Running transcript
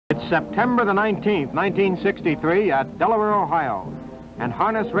September the 19th, 1963 at Delaware, Ohio, and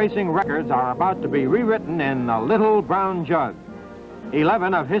harness racing records are about to be rewritten in the Little Brown Jug.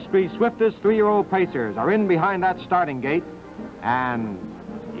 11 of history's swiftest three-year-old pacers are in behind that starting gate, and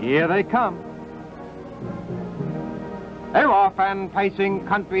here they come. They're off and pacing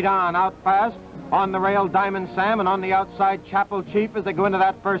Country Don out fast. On the rail, Diamond Sam, and on the outside, Chapel Chief as they go into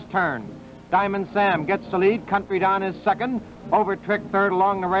that first turn. Diamond Sam gets the lead. Country Don is second. OVERTRICK third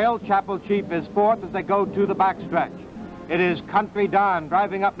along the rail. Chapel Chief is fourth as they go to the backstretch. It is Country Don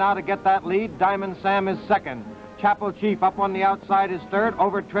driving up now to get that lead. Diamond Sam is second. Chapel Chief up on the outside is third.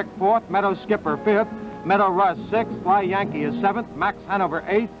 OVERTRICK fourth. Meadow Skipper fifth. Meadow Russ sixth. Fly Yankee is seventh. Max Hanover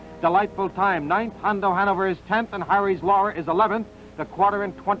eighth. Delightful Time ninth. Hondo Hanover is 10th. And Harry's Laura is 11th. The quarter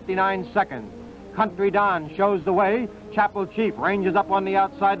in 29 seconds. Country Don shows the way. Chapel Chief ranges up on the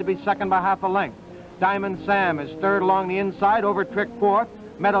outside to be second by half a length. Diamond Sam is third along the inside. OVERTRICK fourth.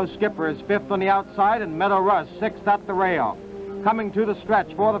 Meadow Skipper is fifth on the outside, and Meadow Russ sixth at the rail. Coming to the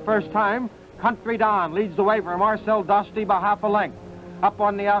stretch for the first time, Country Don leads the way for Marcel Dostie by half a length. Up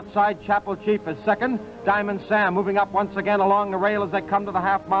on the outside, Chapel Chief is second. Diamond Sam moving up once again along the rail as they come to the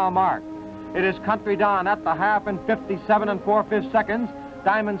half-mile mark. It is Country Don at the half in 57 and 4/5 seconds.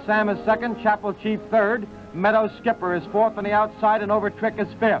 Diamond Sam is second. Chapel Chief third. Meadow Skipper is fourth on the outside, and OVERTRICK is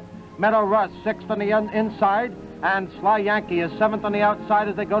fifth. Meadow Russ sixth on the inside, and Sly Yankee is seventh on the outside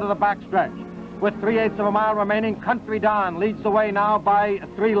as they go to the backstretch. With 3/8 of a mile remaining, Country Don leads the way now by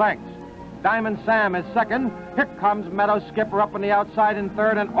 3 lengths. Diamond Sam is second. Here comes Meadow Skipper up on the outside in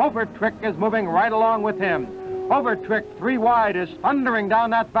third, and OVERTRICK is moving right along with him. OVERTRICK 3 wide is thundering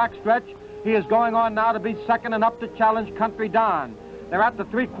down that backstretch. He is going on now to be second and up to challenge Country Don. They're at the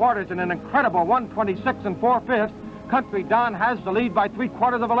 3/4 in an incredible 1:26 and 4/5. Country Don has the lead by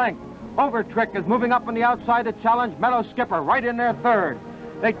 3/4 of a length. OVERTRICK is moving up on the outside to challenge Meadow Skipper right in there third.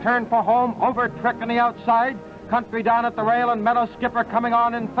 They turn for home. OVERTRICK on the outside. Country Don at the rail, and Meadow Skipper coming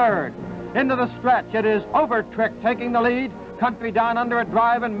on in third. Into the stretch, it is OVERTRICK taking the lead. Country Don under a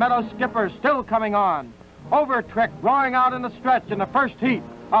drive, and Meadow Skipper still coming on. OVERTRICK drawing out in the stretch in the first heat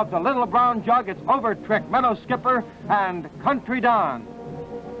of the Little Brown Jug. It's OVERTRICK, Meadow Skipper, and Country Don.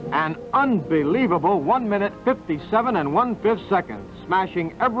 An unbelievable 1 minute 57 and 1/5 seconds,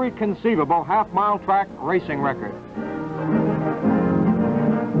 smashing every conceivable half-mile track racing record.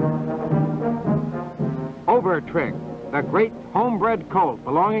 OVERTRICK, the great homebred colt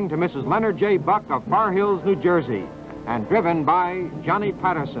belonging to Mrs. Leonard J. Buck of Far Hills, New Jersey, and driven by Johnny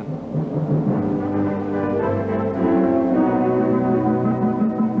Patterson.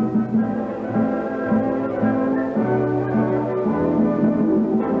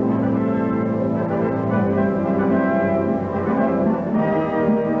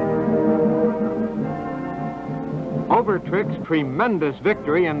 OVERTRICK's tremendous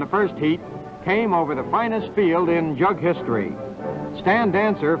victory in the first heat came over the finest field in jug history. Stan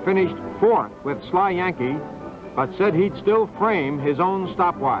Dancer finished fourth with Sly Yankee, but said he'd still frame his own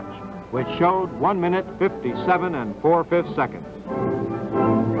stopwatch, which showed 1 minute 57 and 4/5 seconds.